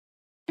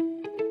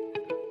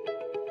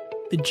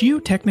The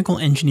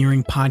Geotechnical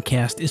Engineering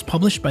Podcast is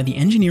published by the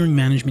Engineering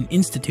Management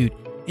Institute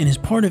and is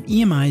part of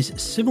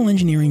EMI's Civil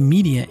Engineering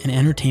Media and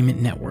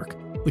Entertainment Network,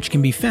 which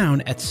can be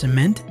found at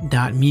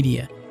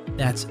cement.media.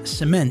 That's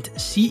cement,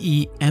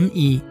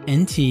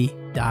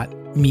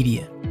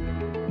 CEMENT.media.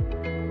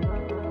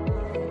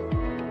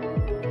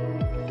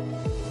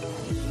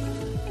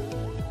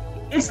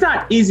 It's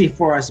not easy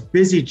for us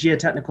busy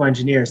geotechnical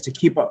engineers to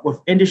keep up with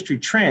industry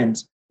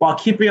trends while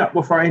keeping up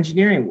with our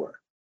engineering work.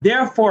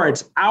 Therefore,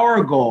 it's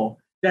our goal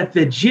that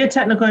the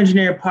Geotechnical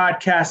Engineering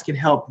Podcast can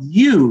help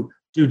you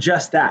do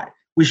just that.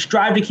 We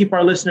strive to keep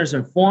our listeners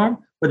informed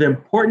with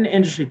important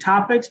industry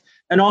topics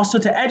and also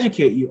to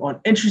educate you on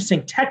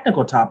interesting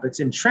technical topics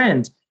and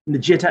trends in the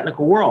geotechnical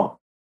world.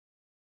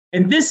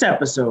 In this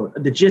episode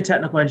of the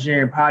Geotechnical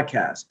Engineering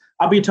Podcast,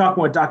 I'll be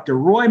talking with Dr.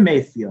 Roy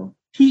Mayfield,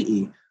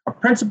 PE, a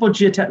principal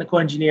geotechnical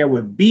engineer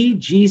with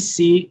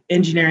BGC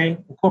Engineering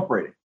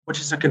Incorporated, which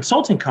is a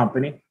consulting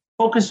company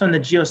focused on the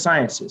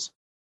geosciences.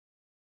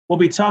 We'll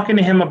be talking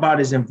to him about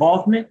his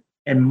involvement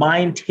in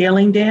mine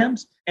tailing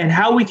dams and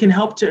how we can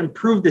help to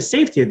improve the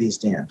safety of these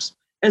dams,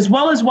 as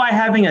well as why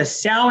having a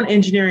sound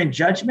engineering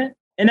judgment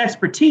and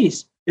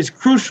expertise is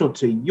crucial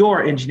to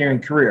your engineering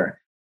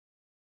career.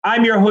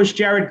 I'm your host,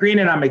 Jared Green,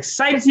 and I'm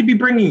excited to be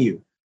bringing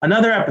you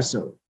another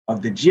episode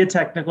of the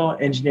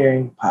Geotechnical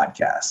Engineering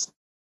Podcast.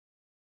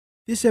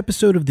 This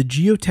episode of the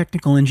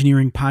Geotechnical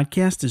Engineering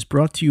Podcast is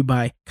brought to you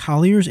by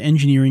Colliers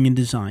Engineering and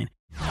Design,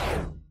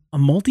 a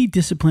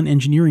multidiscipline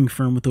engineering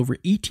firm with over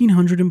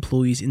 1,800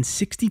 employees in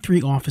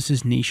 63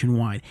 offices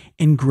nationwide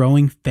and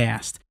growing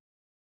fast.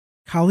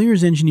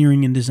 Colliers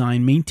Engineering and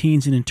Design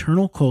maintains an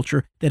internal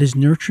culture that is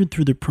nurtured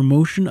through the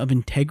promotion of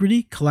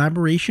integrity,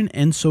 collaboration,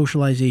 and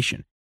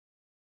socialization.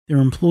 Their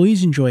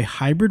employees enjoy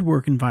hybrid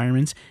work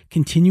environments,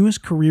 continuous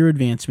career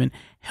advancement,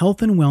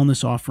 health and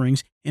wellness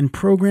offerings, and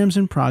programs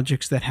and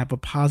projects that have a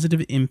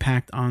positive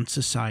impact on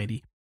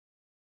society.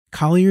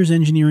 Colliers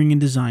Engineering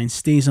and Design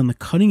stays on the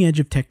cutting edge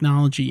of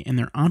technology, and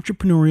their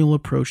entrepreneurial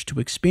approach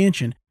to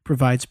expansion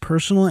provides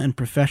personal and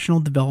professional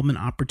development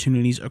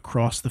opportunities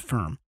across the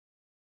firm.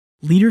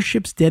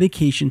 Leadership's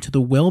dedication to the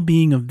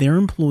well-being of their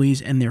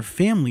employees and their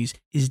families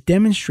is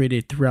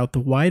demonstrated throughout the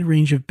wide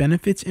range of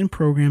benefits and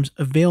programs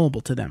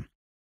available to them.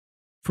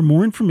 For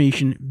more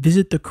information,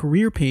 visit the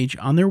career page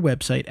on their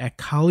website at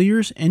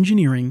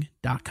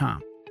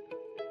colliersengineering.com.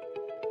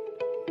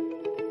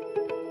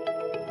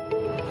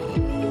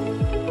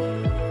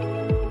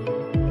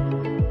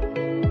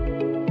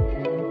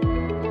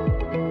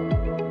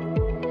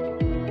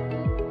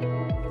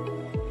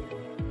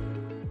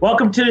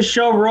 Welcome to the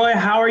show, Roy.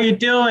 How are you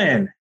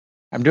doing?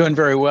 I'm doing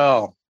very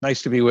well.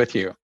 Nice to be with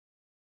you.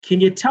 Can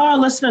you tell our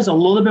listeners a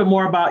little bit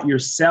more about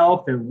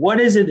yourself and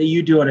what is it that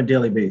you do on a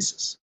daily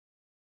basis?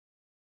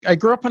 I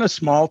grew up in a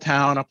small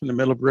town up in the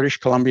middle of British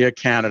Columbia,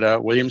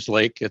 Canada, Williams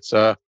Lake. It's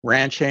a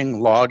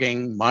ranching,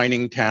 logging,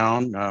 mining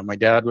town. My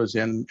dad was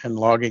in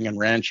logging and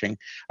ranching.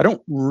 I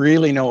don't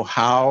really know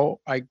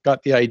how I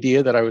got the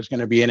idea that I was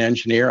going to be an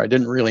engineer. I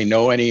didn't really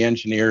know any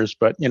engineers,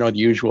 but the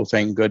usual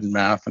thing, good in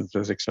math and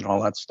physics and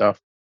all that stuff.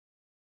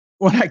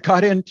 When I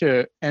got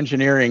into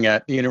engineering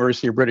at the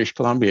University of British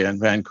Columbia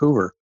in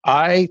Vancouver,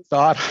 I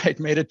thought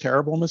I'd made a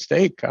terrible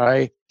mistake.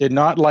 I did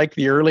not like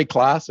the early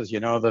classes,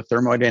 the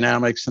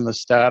thermodynamics and the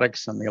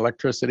statics and the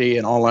electricity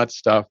and all that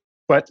stuff.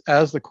 But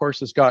as the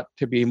courses got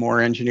to be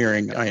more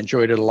engineering, I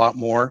enjoyed it a lot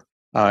more.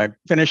 I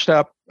finished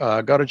up,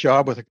 got a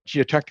job with a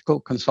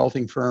geotechnical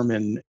consulting firm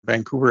in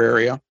Vancouver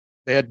area.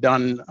 They had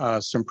done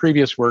some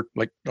previous work,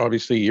 like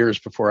obviously years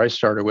before I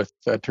started with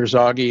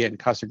Terzaghi and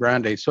Casa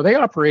Grande. So they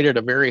operated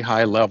at a very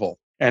high level.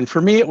 And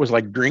for me, it was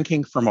like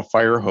drinking from a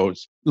fire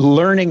hose,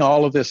 learning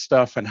all of this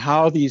stuff and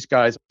how these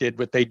guys did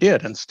what they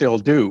did and still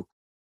do.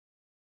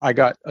 I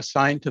got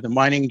assigned to the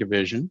mining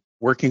division,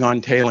 working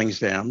on tailings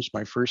dams,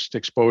 my first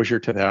exposure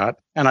to that.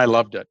 And I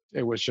loved it.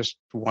 It was just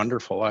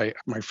wonderful.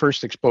 My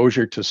first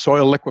exposure to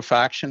soil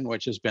liquefaction,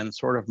 which has been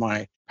sort of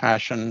my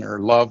passion or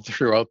love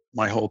throughout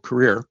my whole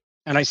career.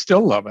 And I still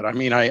love it. I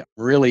mean, I'm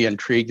really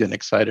intrigued and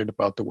excited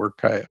about the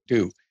work I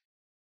do.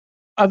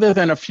 Other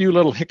than a few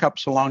little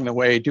hiccups along the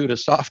way due to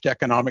soft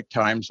economic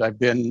times, I've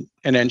been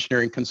in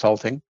engineering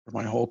consulting for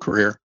my whole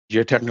career,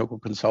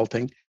 geotechnical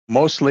consulting,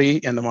 mostly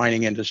in the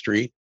mining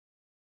industry.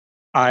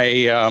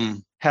 I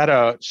had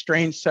a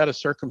strange set of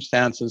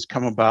circumstances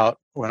come about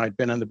when I'd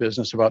been in the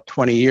business about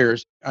 20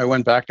 years. I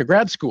went back to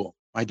grad school.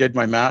 I did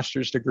my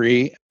master's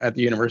degree at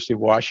the University of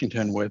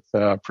Washington with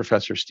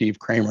Professor Steve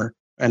Kramer.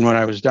 And when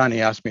I was done, he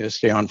asked me to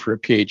stay on for a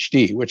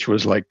PhD, which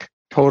was like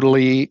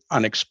totally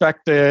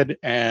unexpected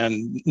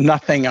and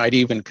nothing I'd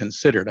even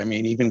considered. I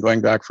mean, even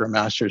going back for a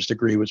master's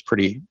degree was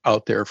pretty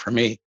out there for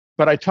me.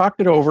 But I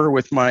talked it over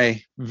with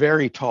my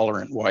very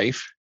tolerant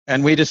wife,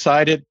 and we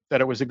decided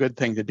that it was a good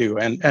thing to do.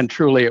 And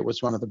truly, it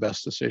was one of the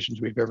best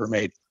decisions I've ever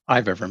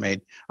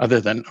made,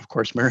 other than, of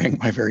course, marrying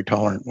my very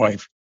tolerant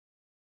wife.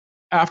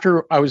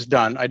 After I was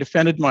done, I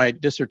defended my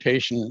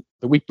dissertation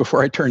the week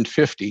before I turned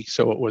 50.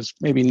 So it was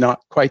maybe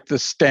not quite the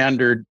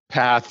standard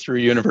path through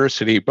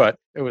university, but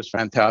it was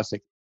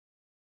fantastic.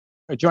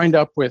 I joined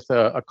up with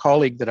a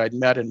colleague that I'd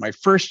met in my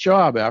first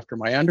job after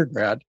my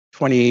undergrad,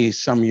 20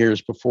 some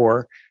years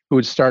before, who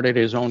had started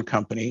his own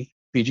company,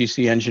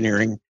 BGC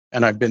Engineering,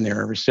 and I've been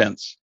there ever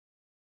since.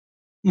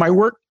 My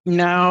work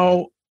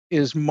now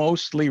is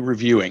mostly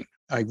reviewing.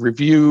 I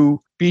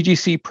review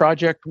BGC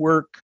project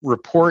work,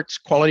 reports,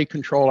 quality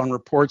control on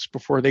reports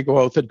before they go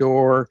out the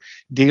door,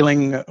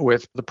 dealing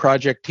with the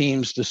project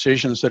team's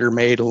decisions that are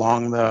made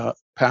along the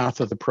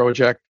path of the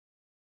project.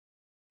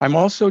 I'm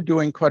also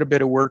doing quite a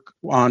bit of work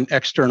on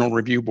external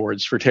review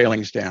boards for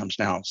tailings dams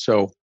now.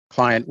 So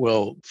client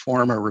will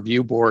form a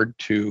review board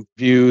to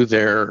view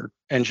their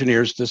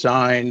engineer's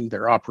design,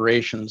 their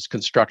operations,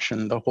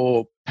 construction, the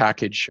whole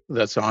package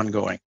that's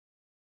ongoing.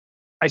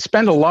 I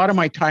spend a lot of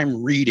my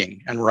time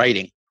reading and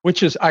writing,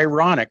 which is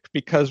ironic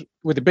because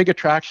one of the big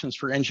attractions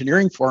for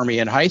engineering for me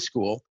in high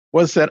school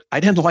was that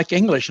I didn't like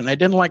English and I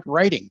didn't like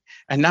writing.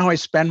 And now I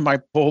spend my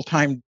whole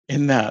time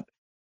in that.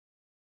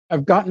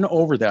 I've gotten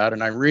over that,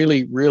 and I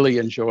really, really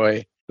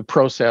enjoy the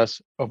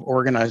process of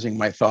organizing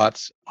my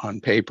thoughts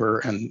on paper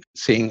and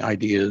seeing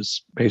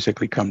ideas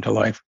basically come to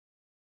life.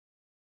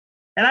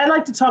 And I'd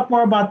like to talk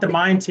more about the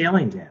mine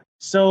tailing dam.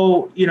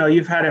 So,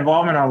 you've had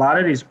involvement in a lot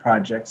of these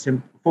projects.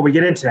 And before we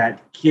get into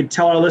that, can you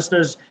tell our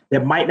listeners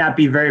that might not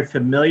be very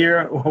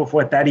familiar with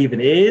what that even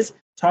is?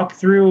 Talk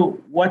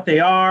through what they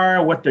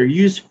are, what they're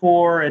used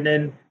for, and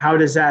then how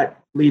does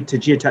that lead to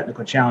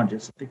geotechnical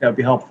challenges? I think that would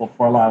be helpful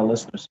for a lot of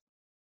listeners.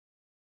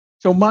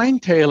 So mine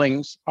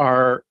tailings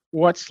are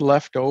what's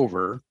left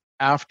over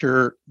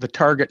after the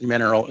target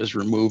mineral is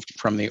removed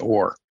from the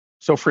ore.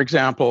 So for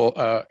example,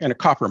 in a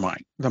copper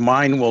mine, the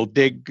mine will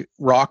dig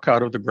rock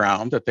out of the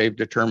ground that they've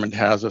determined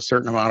has a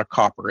certain amount of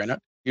copper in it,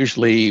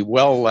 usually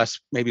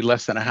maybe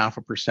less than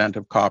 0.5%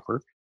 of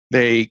copper.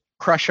 They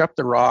crush up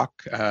the rock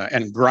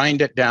and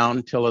grind it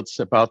down till it's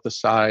about the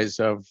size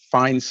of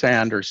fine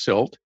sand or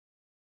silt.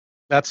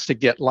 That's to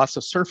get lots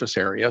of surface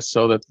area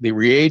so that the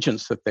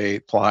reagents that they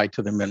apply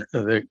to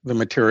the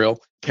material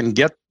can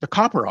get the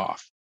copper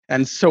off.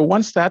 And so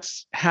once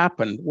that's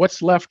happened,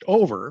 what's left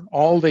over,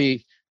 all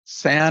the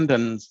sand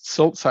and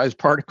silt-sized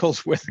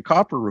particles with the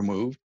copper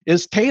removed,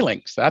 is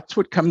tailings. That's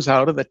what comes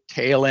out of the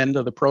tail end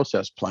of the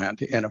process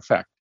plant, in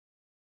effect.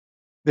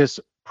 This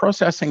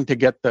processing to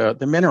get the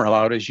mineral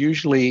out is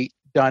usually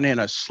done in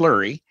a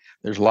slurry.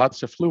 There's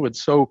lots of fluid.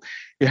 So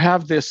you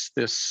have this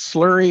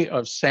slurry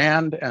of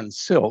sand and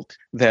silt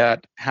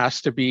that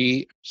has to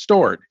be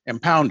stored,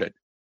 impounded.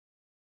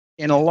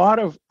 In a lot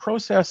of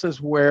processes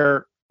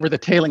where the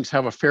tailings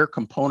have a fair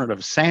component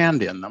of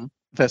sand in them,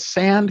 the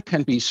sand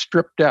can be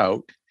stripped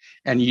out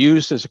and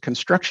used as a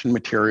construction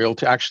material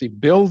to actually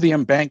build the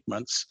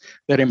embankments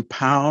that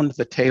impound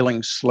the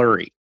tailings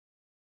slurry.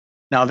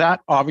 Now, that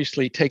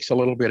obviously takes a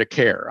little bit of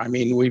care. I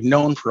mean, we've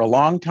known for a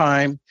long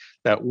time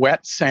that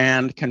wet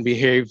sand can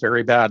behave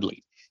very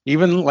badly.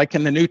 Even like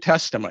in the New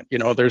Testament,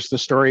 there's the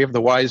story of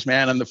the wise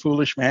man and the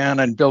foolish man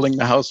and building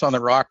the house on the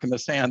rock and the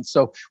sand.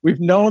 So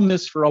we've known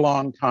this for a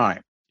long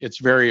time. It's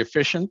very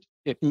efficient.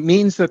 It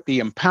means that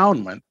the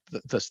impoundment,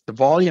 the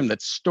volume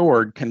that's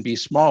stored can be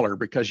smaller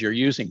because you're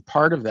using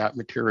part of that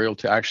material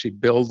to actually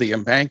build the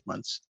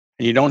embankments.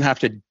 And you don't have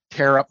to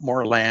tear up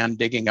more land,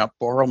 digging up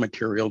borrow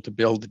material to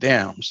build the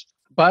dams.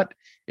 But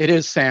it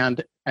is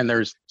sand, and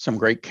there's some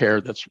great care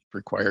that's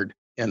required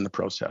in the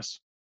process.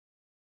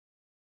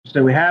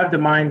 So we have the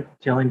mine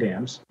tailing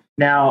dams.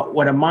 Now,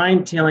 when a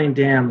mine tailing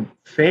dam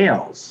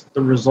fails,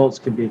 the results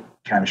can be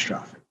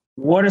catastrophic.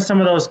 What are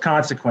some of those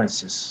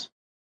consequences?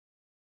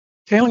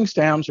 Tailings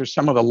dams are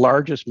some of the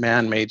largest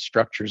man-made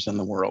structures in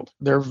the world.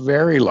 They're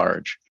very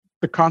large.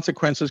 The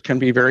consequences can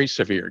be very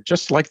severe,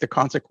 just like the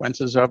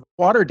consequences of a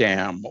water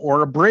dam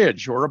or a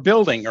bridge or a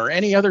building or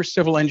any other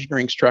civil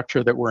engineering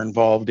structure that we're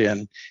involved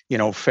in,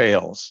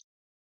 fails.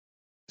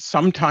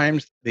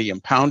 Sometimes the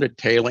impounded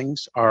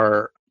tailings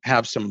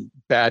have some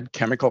bad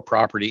chemical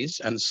properties.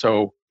 And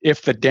so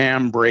if the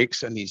dam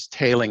breaks and these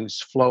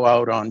tailings flow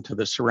out onto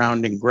the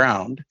surrounding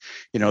ground,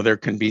 there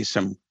can be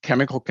some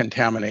chemical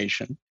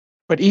contamination.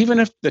 But even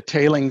if the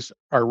tailings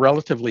are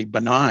relatively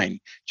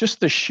benign, just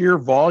the sheer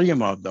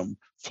volume of them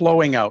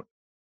flowing out,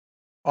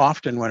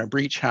 often when a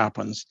breach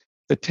happens,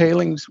 the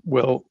tailings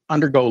will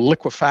undergo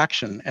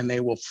liquefaction and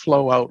they will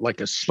flow out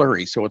like a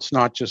slurry. So it's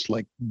not just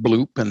like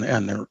bloop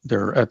and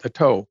they're at the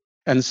toe.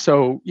 And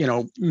so,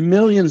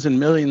 millions and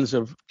millions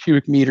of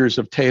cubic meters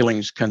of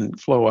tailings can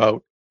flow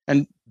out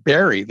and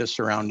bury the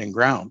surrounding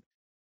ground.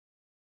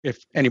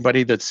 If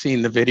anybody that's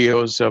seen the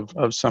videos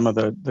of some of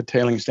the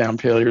tailings dam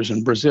failures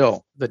in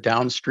Brazil, the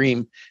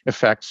downstream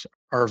effects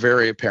are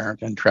very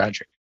apparent and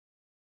tragic.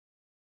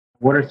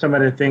 What are some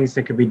of the things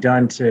that could be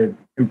done to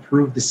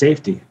improve the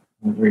safety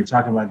when you're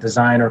talking about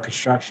design or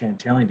construction and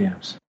tailing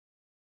dams?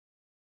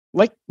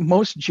 Like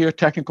most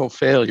geotechnical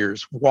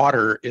failures,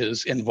 water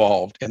is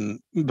involved in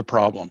the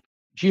problem.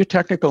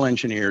 Geotechnical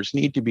engineers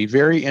need to be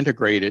very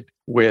integrated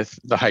with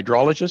the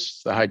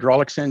hydrologists, the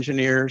hydraulics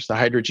engineers, the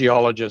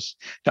hydrogeologists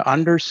to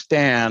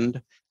understand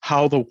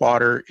how the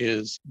water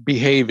is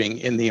behaving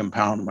in the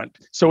impoundment.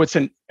 So it's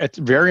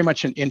very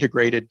much an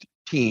integrated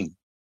team.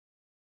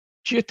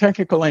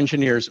 Geotechnical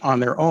engineers on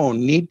their own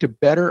need to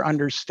better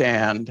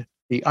understand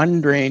the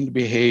undrained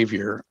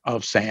behavior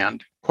of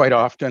sand. Quite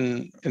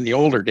often, in the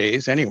older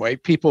days anyway,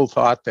 people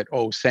thought that,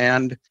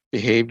 sand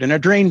behaved in a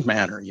drained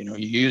manner. You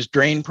use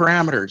drain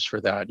parameters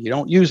for that. You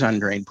don't use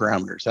undrained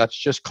parameters. That's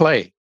just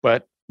clay.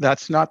 But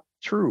that's not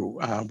true.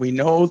 We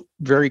know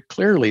very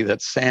clearly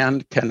that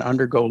sand can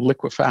undergo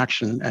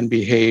liquefaction and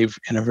behave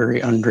in a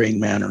very undrained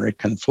manner. It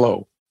can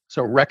flow.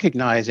 So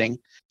recognizing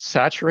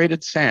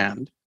saturated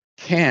sand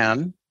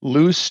can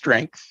lose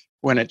strength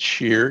when it's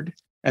sheared,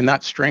 and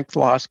that strength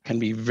loss can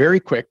be very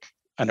quick,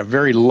 and a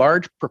very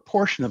large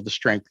proportion of the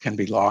strength can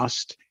be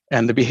lost,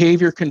 and the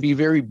behavior can be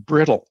very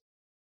brittle.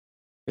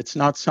 It's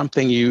not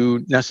something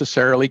you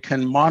necessarily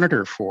can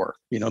monitor for.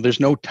 There's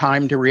no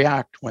time to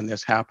react when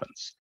this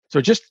happens.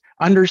 So just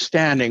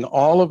understanding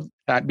all of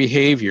that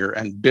behavior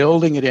and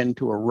building it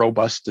into a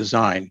robust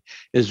design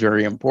is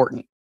very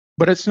important.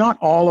 But it's not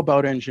all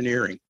about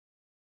engineering.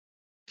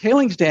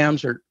 Tailings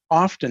dams are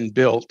often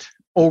built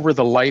over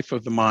the life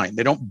of the mine.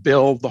 They don't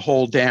build the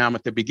whole dam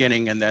at the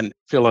beginning and then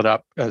fill it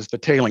up as the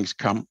tailings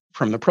come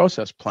from the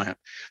process plant.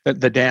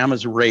 The dam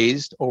is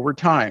raised over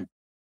time.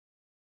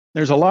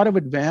 There's a lot of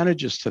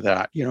advantages to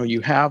that.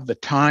 You have the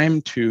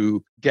time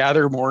to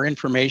gather more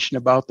information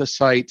about the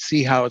site,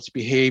 see how it's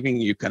behaving.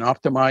 You can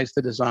optimize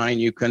the design.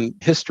 You can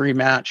history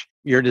match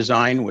your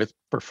design with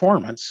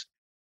performance.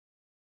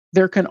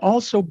 There can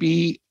also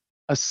be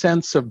a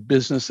sense of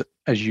business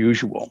as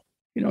usual.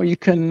 You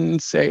can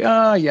say,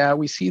 yeah,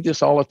 we see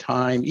this all the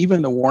time,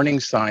 even the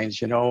warning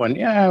signs, and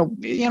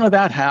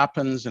that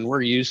happens and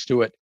we're used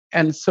to it.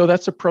 And so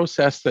that's a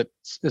process that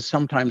is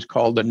sometimes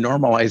called the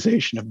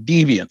normalization of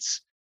deviance.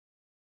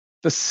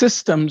 The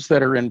systems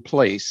that are in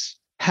place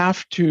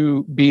have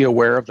to be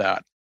aware of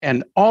that.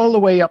 And all the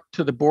way up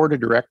to the board of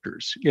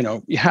directors,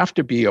 you have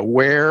to be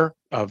aware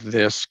of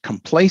this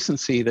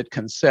complacency that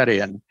can set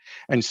in.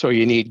 And so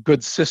you need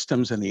good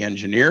systems in the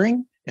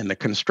engineering, in the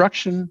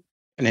construction,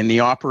 and in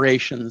the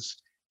operations,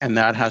 and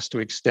that has to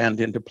extend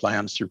into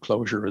plans through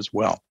closure as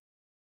well.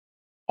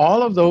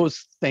 All of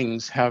those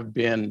things have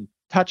been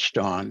touched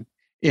on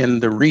in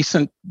the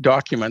recent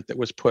document that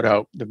was put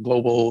out, the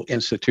Global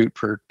Institute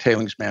for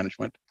Tailings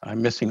Management.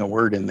 I'm missing a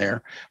word in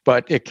there,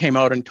 but it came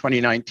out in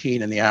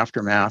 2019 in the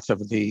aftermath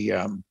of the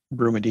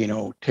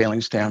Brumadinho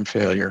tailings dam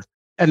failure.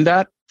 And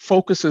that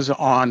focuses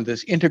on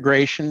this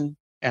integration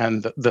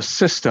and the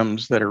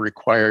systems that are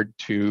required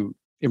to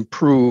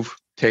improve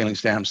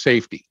tailings dam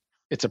safety.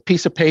 It's a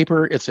piece of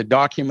paper, it's a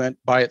document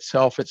by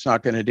itself, it's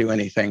not going to do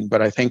anything.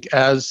 But I think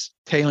as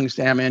tailings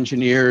dam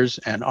engineers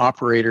and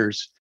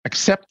operators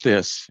accept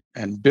this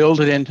and build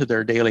it into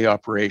their daily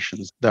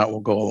operations, that will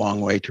go a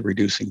long way to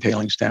reducing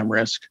tailings dam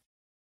risk.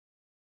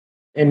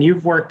 And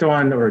you've worked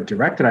on, or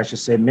directed, I should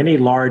say, many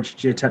large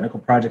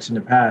geotechnical projects in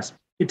the past. Can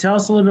you tell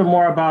us a little bit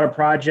more about a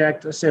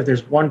project? Let's say if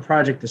there's one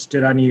project that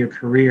stood out in your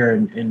career,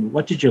 and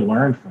what did you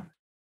learn from it?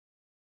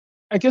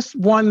 I guess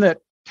one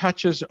that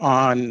touches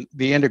on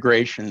the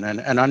integration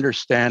and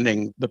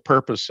understanding the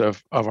purpose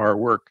of our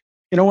work.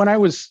 When I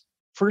was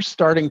first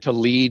starting to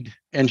lead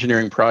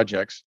engineering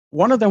projects,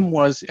 one of them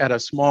was at a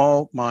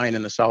small mine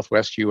in the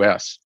Southwest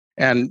US.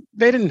 And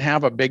they didn't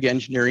have a big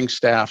engineering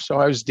staff, so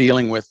I was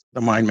dealing with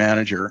the mine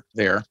manager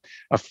there,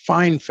 a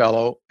fine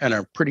fellow and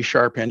a pretty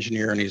sharp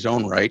engineer in his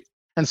own right.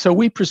 And so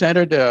we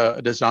presented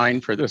a design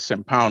for this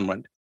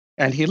impoundment.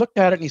 And he looked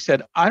at it and he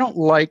said, I don't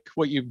like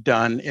what you've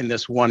done in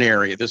this one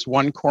area, this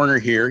one corner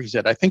here. He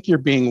said, I think you're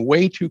being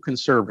way too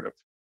conservative.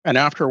 And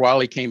after a while,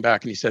 he came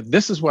back and he said,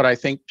 this is what I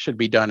think should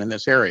be done in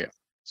this area.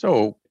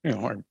 So,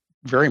 I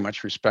very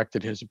much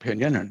respected his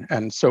opinion.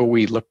 And so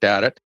we looked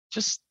at it,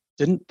 just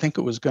didn't think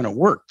it was going to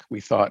work.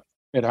 We thought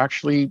it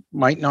actually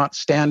might not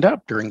stand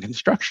up during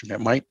construction.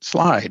 It might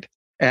slide.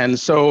 And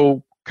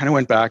so kind of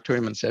went back to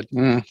him and said,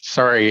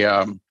 sorry,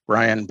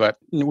 Brian, but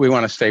we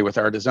want to stay with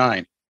our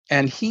design.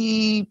 And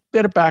he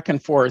bit it back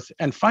and forth.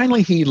 And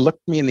finally, he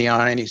looked me in the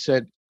eye and he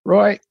said,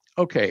 Roy,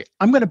 okay,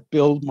 I'm going to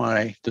build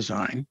my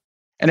design.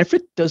 And if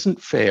it doesn't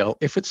fail,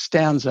 if it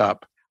stands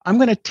up, I'm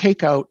going to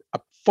take out a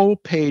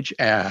full-page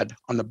ad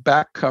on the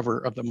back cover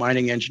of the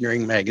Mining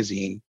Engineering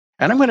magazine.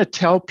 And I'm going to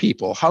tell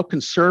people how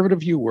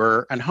conservative you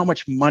were and how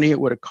much money it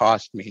would have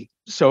cost me.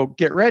 So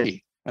get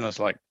ready. And I was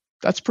like,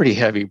 that's pretty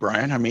heavy,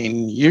 Brian. I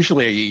mean,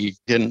 usually you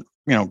didn't,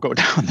 go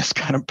down this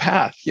kind of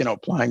path,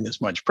 applying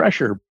this much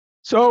pressure.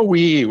 So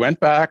we went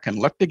back and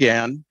looked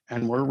again,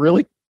 and we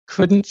really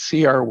couldn't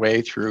see our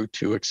way through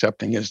to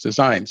accepting his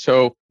design.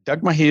 So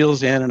dug my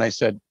heels in and I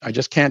said, I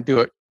just can't do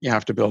it. You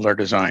have to build our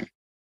design.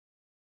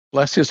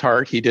 Bless his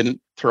heart, he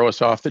didn't throw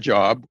us off the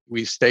job.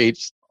 We stayed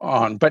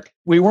on, but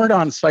we weren't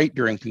on site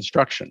during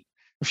construction.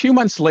 A few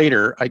months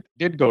later, I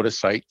did go to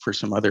site for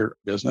some other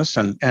business.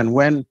 And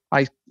when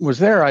I was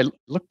there, I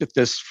looked at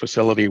this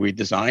facility we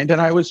designed, and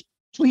I was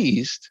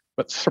pleased,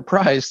 but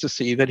surprised to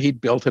see that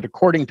he'd built it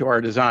according to our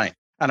design.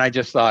 And I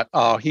just thought,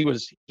 he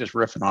was just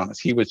riffing on us.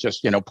 He was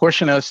just,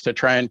 pushing us to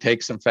try and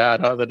take some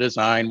fat out of the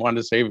design,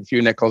 wanted to save a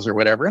few nickels or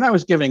whatever. And I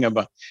was giving him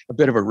a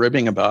bit of a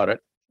ribbing about it.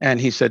 And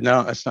he said,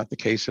 no, that's not the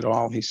case at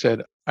all. He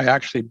said, I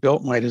actually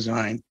built my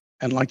design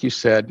And like you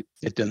said,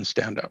 it didn't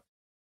stand up.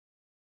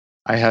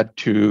 I had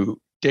to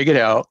dig it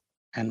out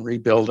and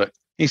rebuild it.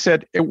 He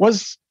said,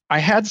 I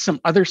had some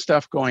other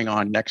stuff going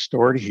on next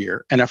door to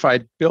here. And if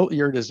I'd built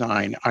your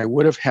design, I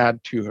would have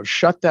had to have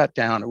shut that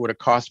down. It would have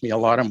cost me a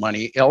lot of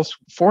money else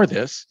for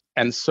this.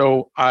 And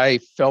so I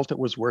felt it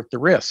was worth the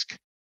risk.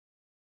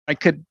 I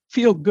could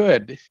feel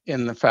good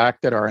in the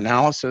fact that our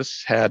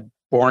analysis had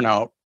borne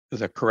out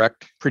the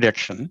correct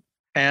prediction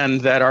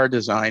and that our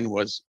design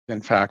was,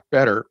 in fact,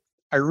 better.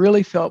 I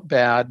really felt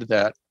bad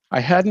that I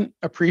hadn't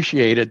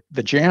appreciated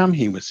the jam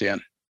he was in,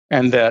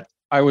 and that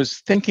I was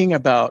thinking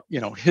about,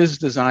 his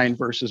design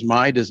versus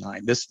my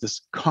design,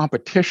 this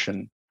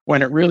competition,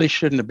 when it really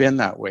shouldn't have been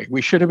that way.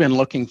 We should have been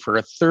looking for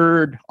a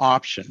third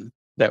option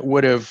that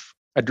would have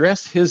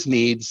addressed his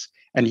needs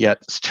and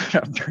yet stood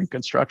up during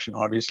construction,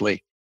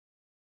 obviously.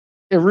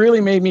 It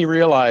really made me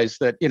realize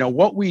that,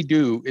 what we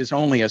do is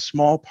only a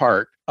small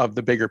part of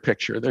the bigger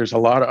picture. There's a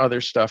lot of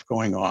other stuff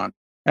going on.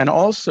 And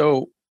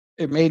also,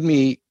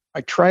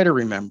 I try to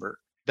remember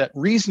that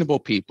reasonable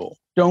people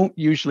don't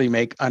usually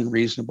make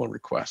unreasonable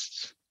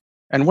requests.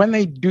 And when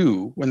they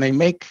do, when they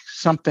make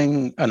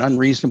something an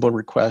unreasonable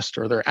request,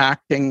 or they're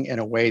acting in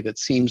a way that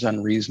seems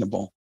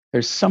unreasonable,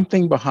 there's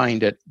something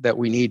behind it that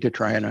we need to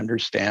try and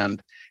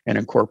understand and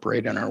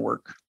incorporate in our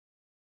work.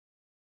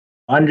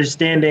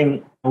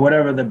 Understanding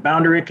whatever the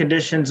boundary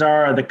conditions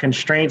are, or the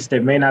constraints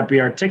that may not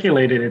be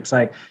articulated, it's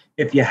like,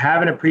 if you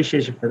have an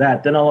appreciation for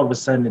that, then all of a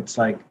sudden it's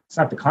like, it's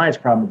not the client's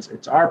problem,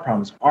 it's our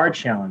problem, it's our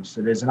challenge.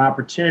 So there's an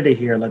opportunity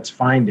here, let's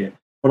find it.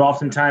 But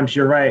oftentimes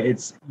you're right,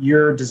 it's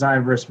your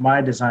design versus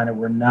my design, and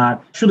we're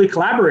not truly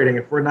collaborating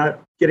if we're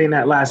not getting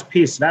that last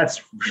piece.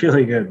 That's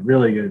really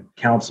good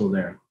counsel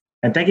there.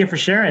 And thank you for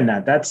sharing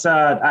that. That's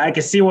I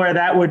can see where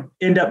that would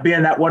end up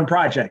being that one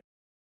project.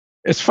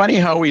 It's funny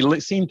how we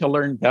seem to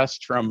learn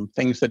best from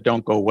things that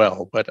don't go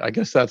well, but I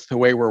guess that's the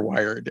way we're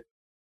wired.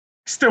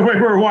 It's the way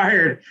we're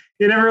wired.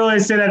 You never really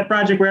see that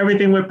project where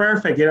everything went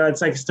perfect.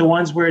 It's like, it's the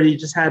ones where you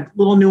just had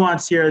little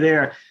nuance here or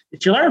there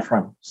that you learn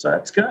from. So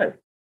that's good.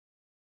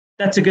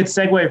 That's a good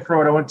segue for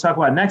what I want to talk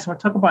about next. I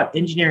want to talk about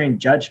engineering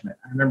judgment.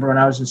 I remember when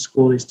I was in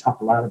school, they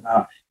talked a lot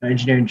about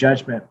engineering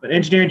judgment, but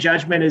engineering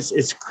judgment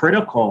is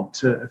critical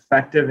to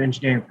effective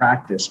engineering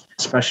practice,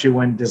 especially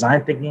when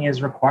design thinking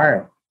is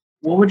required.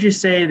 What would you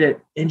say that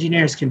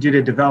engineers can do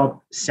to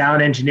develop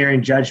sound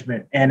engineering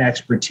judgment and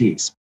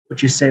expertise? What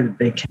would you say that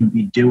they can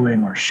be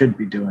doing or should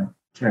be doing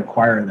to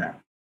acquire that?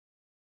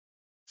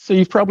 So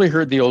you've probably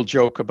heard the old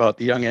joke about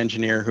the young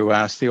engineer who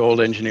asked the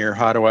old engineer,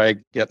 how do I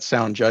get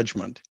sound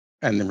judgment?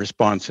 And the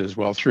response is,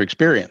 well, through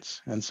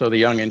experience. And so the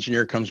young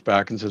engineer comes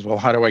back and says, well,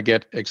 how do I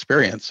get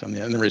experience? And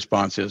the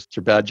response is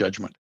through bad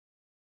judgment.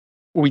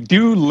 We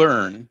do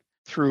learn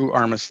through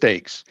our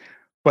mistakes,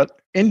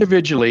 but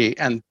individually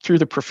and through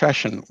the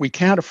profession, we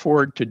can't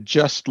afford to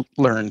just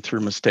learn through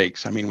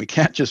mistakes. I mean, we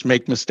can't just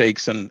make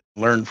mistakes and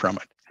learn from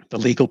it. The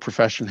legal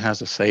profession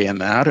has a say in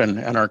that, and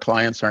our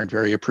clients aren't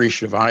very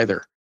appreciative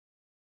either.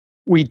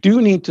 We do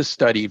need to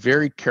study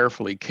very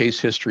carefully case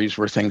histories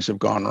where things have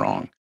gone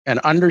wrong and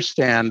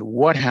understand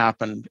what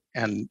happened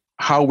and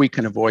how we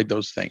can avoid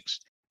those things.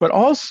 But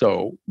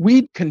also,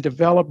 we can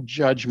develop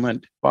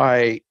judgment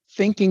by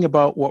thinking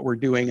about what we're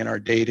doing in our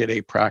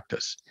day-to-day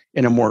practice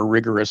in a more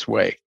rigorous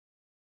way.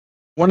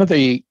 One of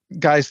the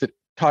guys that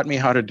taught me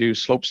how to do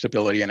slope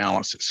stability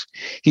analysis,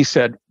 he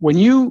said, when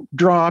you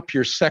draw up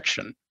your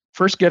section,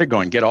 first get it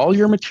going, get all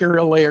your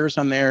material layers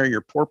on there,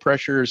 your pore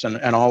pressures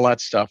and all that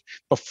stuff.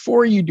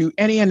 Before you do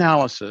any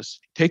analysis,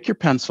 take your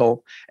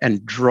pencil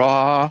and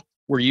draw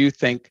where you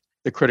think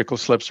the critical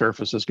slip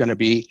surface is going to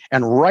be,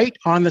 and write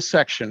on the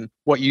section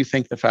what you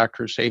think the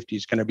factor of safety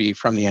is going to be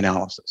from the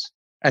analysis.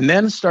 And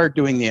then start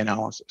doing the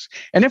analysis.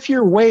 And if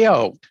you're way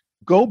out,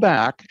 go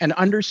back and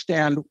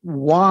understand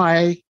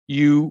why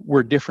you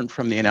were different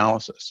from the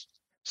analysis.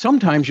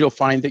 Sometimes you'll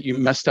find that you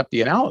messed up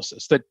the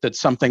analysis, that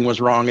something was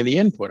wrong in the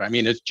input. I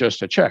mean, it's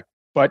just a check.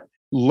 But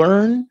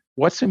learn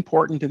what's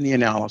important in the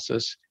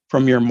analysis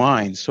from your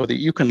mind so that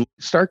you can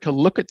start to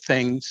look at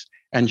things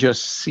and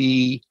just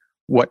see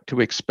what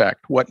to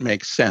expect, what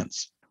makes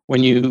sense.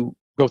 When you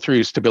go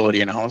through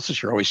stability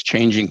analysis, you're always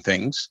changing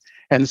things.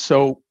 And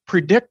so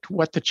predict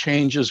what the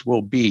changes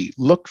will be.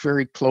 Look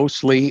very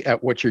closely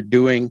at what you're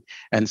doing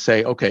and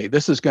say, okay,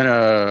 this is going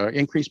to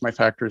increase my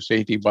factor of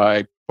safety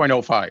by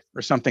 0.05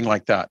 or something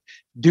like that.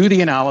 Do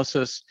the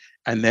analysis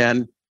and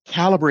then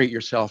calibrate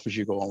yourself as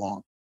you go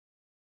along.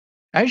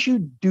 As you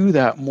do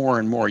that more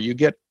and more,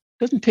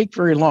 doesn't take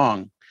very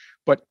long,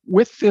 but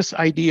with this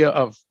idea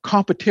of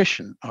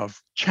competition,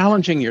 of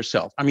challenging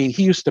yourself. I mean,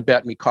 he used to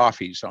bet me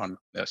coffees on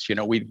this.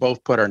 We'd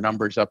both put our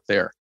numbers up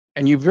there.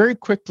 And you very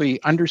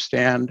quickly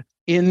understand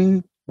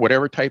in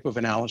whatever type of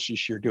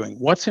analysis you're doing,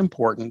 what's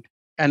important.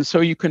 And so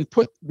you can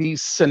put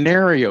these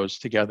scenarios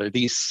together,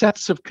 these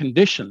sets of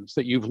conditions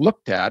that you've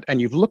looked at,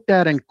 and you've looked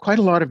at in quite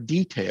a lot of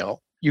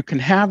detail. You can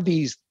have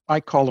these, I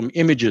call them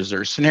images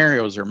or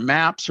scenarios or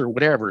maps or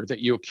whatever that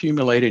you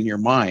accumulate in your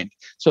mind,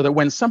 so that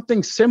when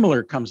something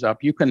similar comes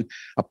up, you can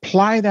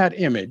apply that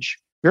image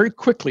very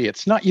quickly.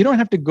 It's not, you don't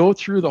have to go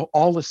through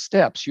all the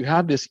steps. You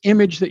have this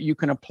image that you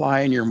can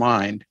apply in your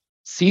mind,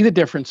 see the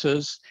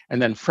differences,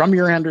 and then from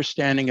your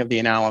understanding of the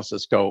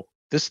analysis, go,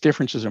 this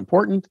difference is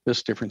important,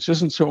 this difference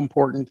isn't so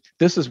important,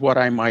 this is what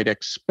I might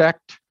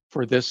expect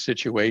for this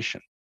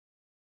situation.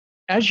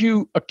 As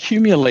you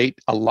accumulate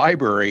a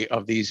library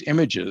of these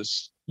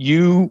images,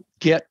 you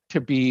get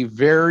to be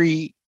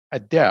very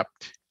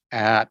adept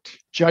at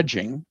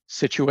judging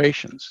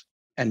situations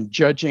and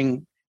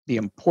judging the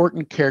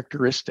important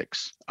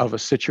characteristics of a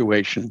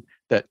situation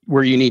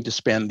where you need to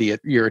spend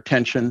your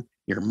attention,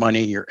 your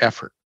money, your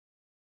effort.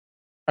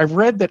 I've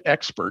read that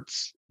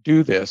experts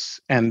do this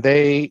and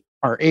they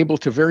are able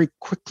to very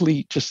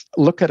quickly just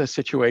look at a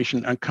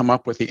situation and come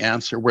up with the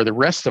answer where the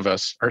rest of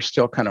us are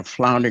still kind of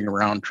floundering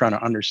around trying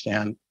to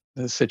understand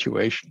the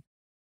situation.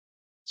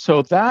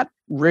 So that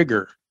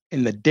rigor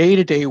in the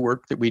day-to-day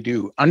work that we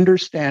do,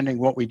 understanding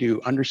what we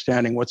do,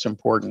 understanding what's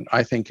important,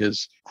 I think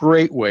is a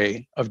great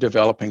way of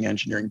developing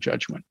engineering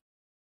judgment.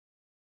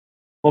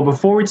 Well,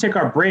 before we take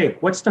our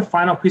break, what's the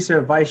final piece of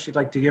advice you'd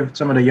like to give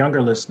some of the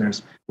younger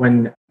listeners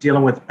when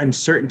dealing with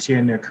uncertainty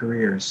in their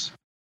careers?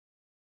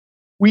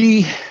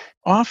 We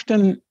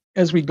often,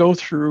 as we go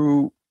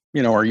through,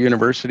 our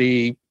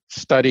university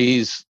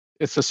studies,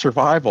 it's a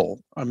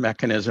survival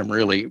mechanism,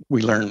 really.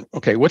 We learn,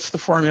 okay, what's the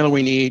formula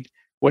we need?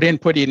 What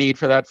input do you need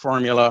for that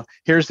formula?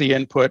 Here's the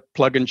input,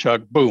 plug and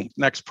chug, boom,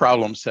 next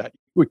problem set.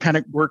 We kind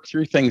of work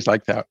through things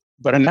like that.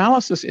 But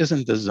analysis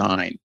isn't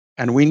design,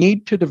 and we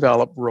need to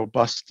develop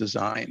robust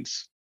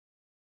designs.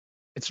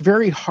 It's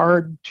very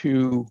hard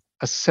to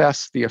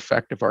assess the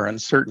effect of our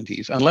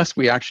uncertainties unless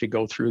we actually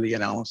go through the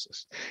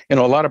analysis. A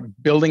lot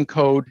of building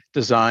code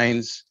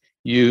designs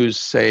use,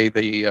 say,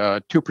 the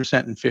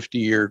 2% and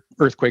 50-year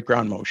earthquake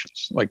ground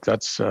motions, like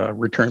that's a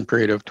return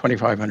period of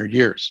 2,500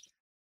 years.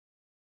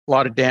 A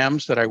lot of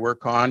dams that I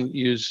work on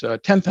use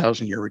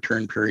 10,000-year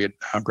return period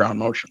ground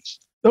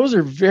motions. Those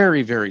are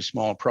very, very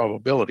small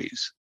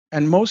probabilities.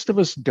 And most of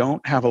us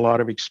don't have a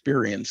lot of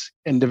experience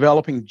in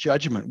developing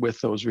judgment with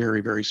those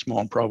very, very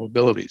small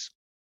probabilities.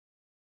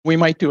 We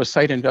might do a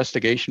site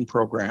investigation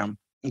program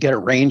and get a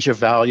range of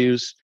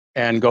values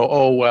and go,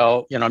 oh,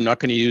 well, I'm not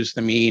going to use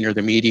the mean or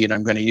the median.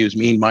 I'm going to use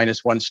mean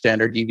minus one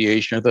standard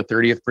deviation or the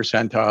 30th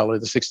percentile or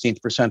the 16th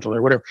percentile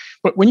or whatever.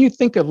 But when you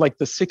think of like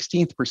the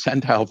 16th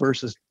percentile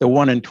versus the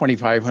 1 in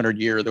 2,500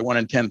 year, the 1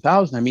 in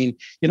 10,000,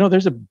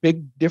 there's a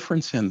big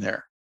difference in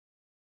there.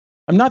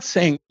 I'm not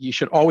saying you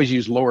should always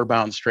use lower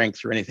bound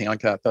strength or anything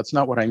like that. That's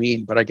not what I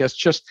mean. But I guess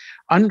just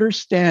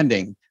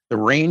understanding the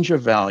range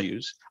of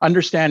values,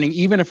 understanding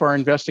even if our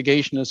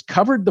investigation has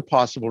covered the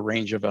possible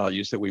range of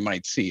values that we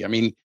might see.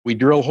 We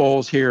drill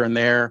holes here and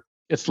there.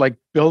 It's like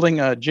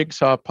building a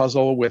jigsaw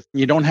puzzle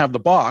you don't have the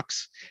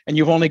box and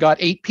you've only got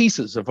 8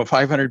 pieces of a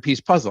 500-piece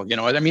puzzle.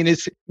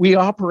 We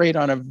operate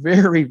on a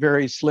very,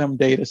 very slim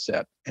data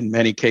set in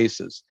many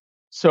cases.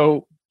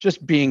 So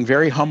just being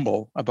very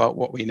humble about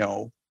what we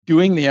know,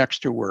 doing the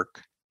extra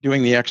work,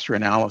 doing the extra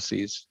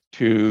analyses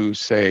to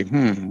say,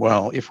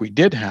 well, if we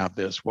did have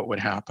this, what would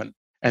happen?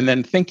 And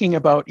then thinking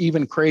about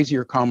even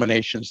crazier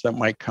combinations that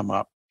might come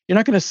up. You're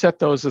not going to set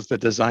those as the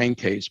design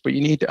case, but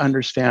you need to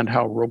understand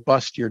how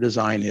robust your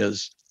design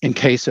is in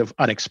case of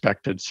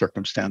unexpected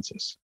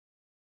circumstances.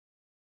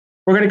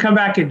 We're going to come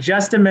back in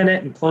just a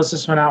minute and close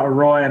this one out with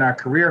Roy in our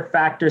Career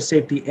Factor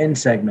Safety In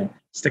segment.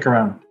 Stick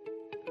around.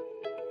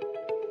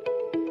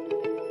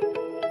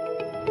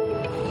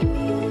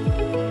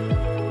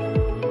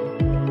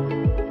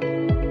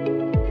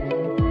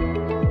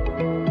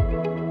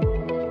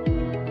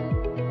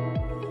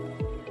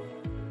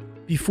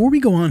 Before we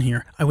go on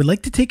here, I would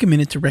like to take a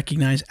minute to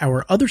recognize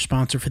our other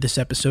sponsor for this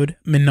episode,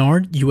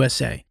 Menard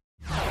USA.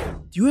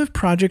 Do you have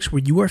projects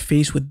where you are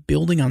faced with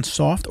building on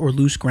soft or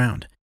loose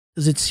ground?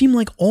 Does it seem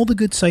like all the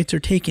good sites are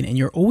taken and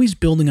you're always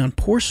building on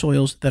poor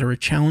soils that are a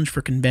challenge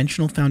for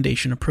conventional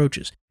foundation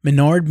approaches?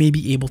 Menard may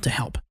be able to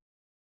help.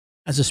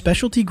 As a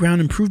specialty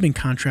ground improvement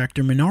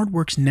contractor, Menard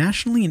works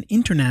nationally and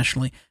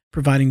internationally,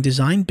 providing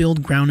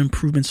design-build ground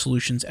improvement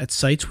solutions at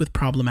sites with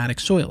problematic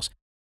soils.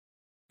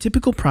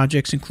 Typical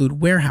projects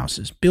include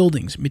warehouses,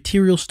 buildings,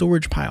 material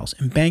storage piles,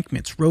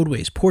 embankments,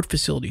 roadways, port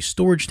facilities,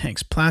 storage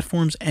tanks,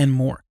 platforms, and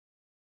more.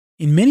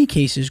 In many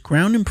cases,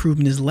 ground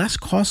improvement is less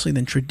costly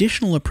than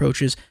traditional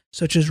approaches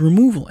such as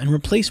removal and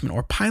replacement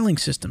or piling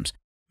systems.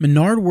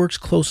 Menard works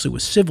closely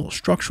with civil,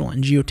 structural,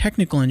 and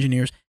geotechnical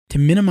engineers to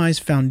minimize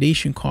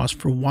foundation costs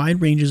for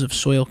wide ranges of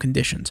soil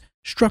conditions,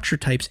 structure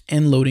types,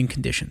 and loading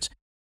conditions.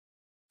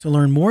 To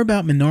learn more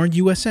about Menard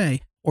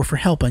USA or for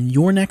help on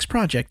your next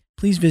project,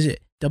 please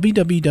visit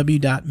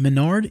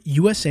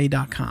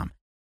www.menardusa.com.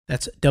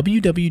 That's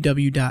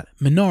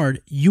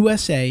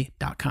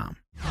www.menardusa.com.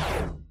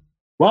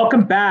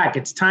 Welcome back.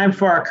 It's time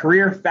for our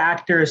Career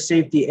Factor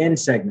Safety In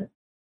segment.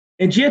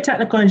 In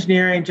geotechnical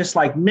engineering, just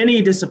like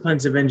many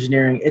disciplines of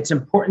engineering, it's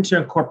important to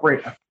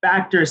incorporate a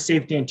factor of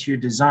safety into your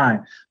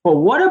design. But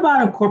what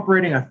about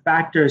incorporating a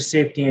factor of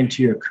safety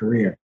into your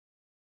career?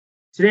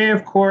 Today,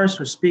 of course,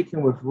 we're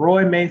speaking with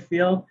Roy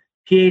Mayfield,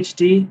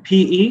 PhD,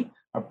 PE,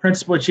 a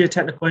principal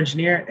geotechnical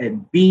engineer at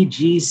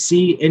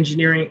BGC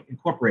Engineering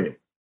Incorporated.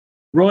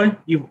 Roy,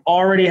 you've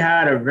already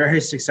had a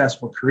very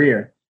successful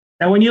career.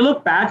 Now, when you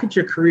look back at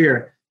your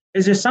career,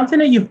 is there something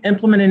that you've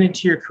implemented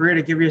into your career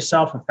to give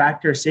yourself a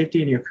factor of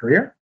safety in your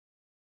career?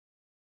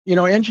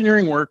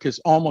 Engineering work is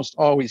almost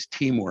always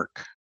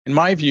teamwork. In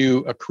my view,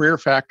 a career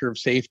factor of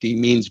safety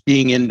means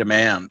being in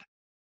demand.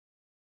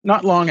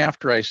 Not long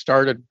after I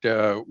started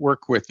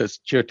work with this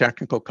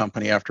geotechnical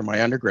company after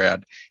my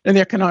undergrad, and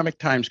the economic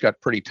times got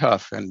pretty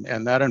tough,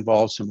 and that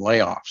involved some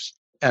layoffs.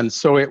 And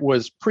so it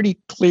was pretty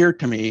clear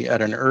to me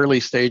at an early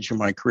stage of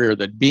my career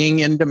that being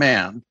in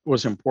demand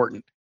was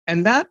important.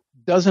 And that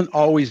doesn't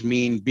always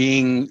mean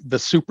being the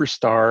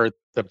superstar,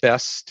 the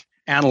best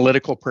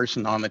analytical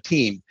person on the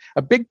team.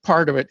 A big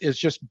part of it is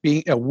just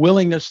being a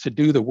willingness to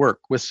do the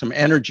work with some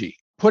energy,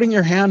 putting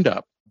your hand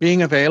up,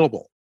 being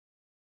available.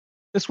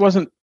 This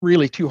wasn't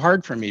really too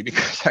hard for me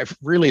because I've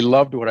really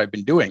loved what I've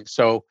been doing.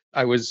 So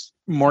I was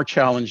more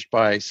challenged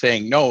by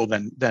saying no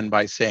than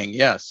by saying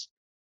yes.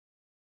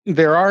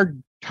 There are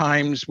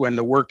times when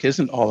the work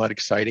isn't all that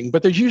exciting,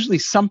 but there's usually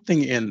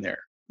something in there.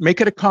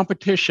 Make it a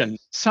competition,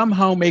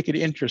 somehow make it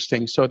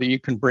interesting so that you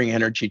can bring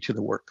energy to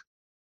the work.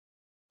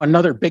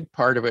 Another big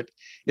part of it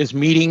is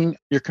meeting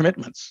your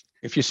commitments.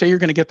 If you say you're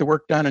going to get the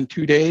work done in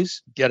 2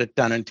 days, get it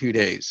done in 2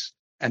 days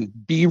and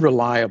be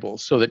reliable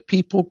so that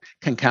people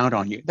can count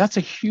on you. That's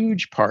a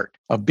huge part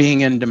of being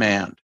in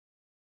demand.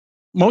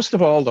 Most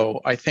of all, though,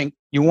 I think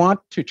you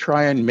want to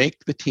try and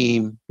make the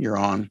team you're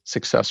on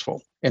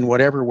successful in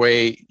whatever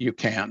way you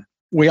can.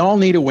 We all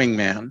need a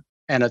wingman,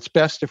 and it's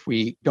best if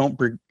we don't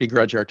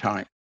begrudge our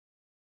time.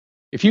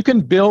 If you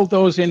can build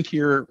those into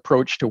your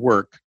approach to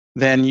work,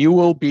 then you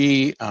will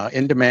be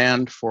in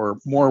demand for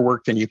more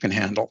work than you can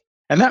handle.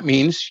 And that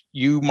means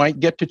you might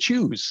get to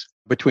choose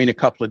between a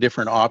couple of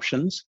different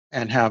options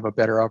and have a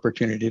better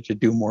opportunity to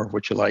do more of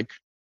what you like.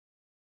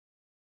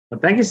 Well,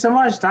 thank you so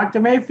much, Dr.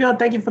 Mayfield.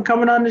 Thank you for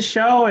coming on the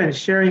show and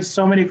sharing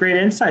so many great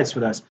insights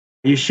with us.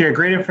 You share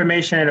great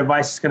information and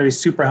advice that's going to be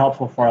super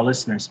helpful for our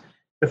listeners.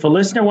 If a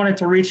listener wanted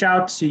to reach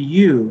out to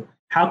you,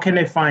 how can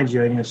they find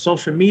you? In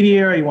social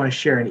media, or you want to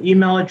share an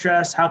email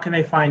address? How can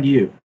they find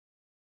you?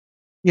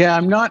 Yeah,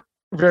 I'm not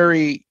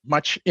very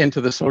much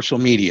into the social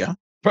media,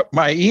 but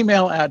my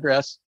email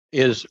address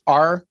is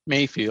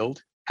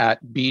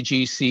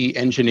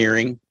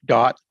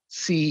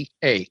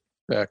rmayfield@bgcengineering.ca,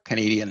 the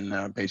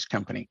Canadian-based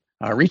company.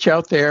 Reach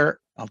out there.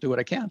 I'll do what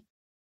I can.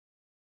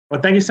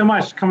 Well, thank you so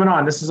much for coming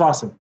on. This is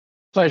awesome.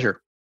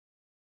 Pleasure.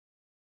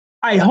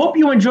 I hope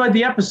you enjoyed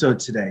the episode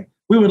today.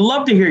 We would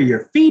love to hear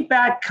your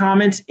feedback,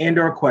 comments,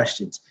 and/or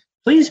questions.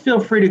 Please feel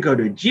free to go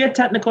to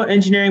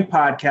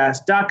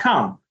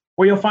geotechnicalengineeringpodcast.com,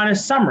 where you'll find a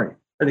summary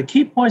of the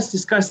key points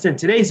discussed in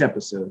today's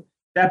episode,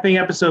 that being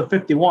episode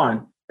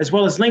 51, as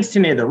well as links to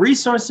any of the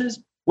resources,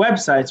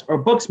 websites, or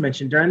books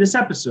mentioned during this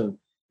episode.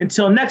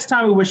 Until next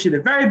time, we wish you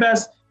the very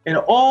best in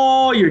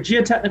all your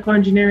geotechnical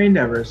engineering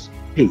endeavors.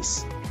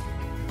 Peace.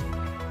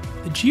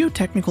 The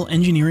Geotechnical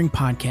Engineering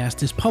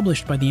Podcast is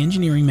published by the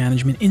Engineering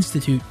Management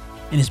Institute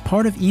and is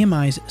part of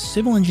EMI's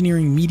Civil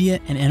Engineering Media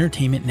and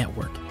Entertainment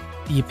Network.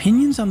 The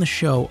opinions on the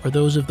show are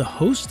those of the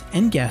host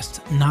and guests,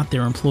 not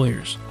their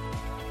employers.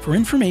 For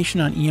information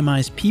on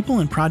EMI's people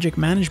and project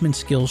management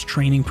skills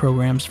training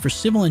programs for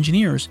civil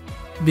engineers,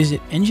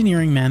 visit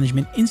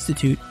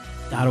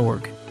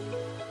engineeringmanagementinstitute.org.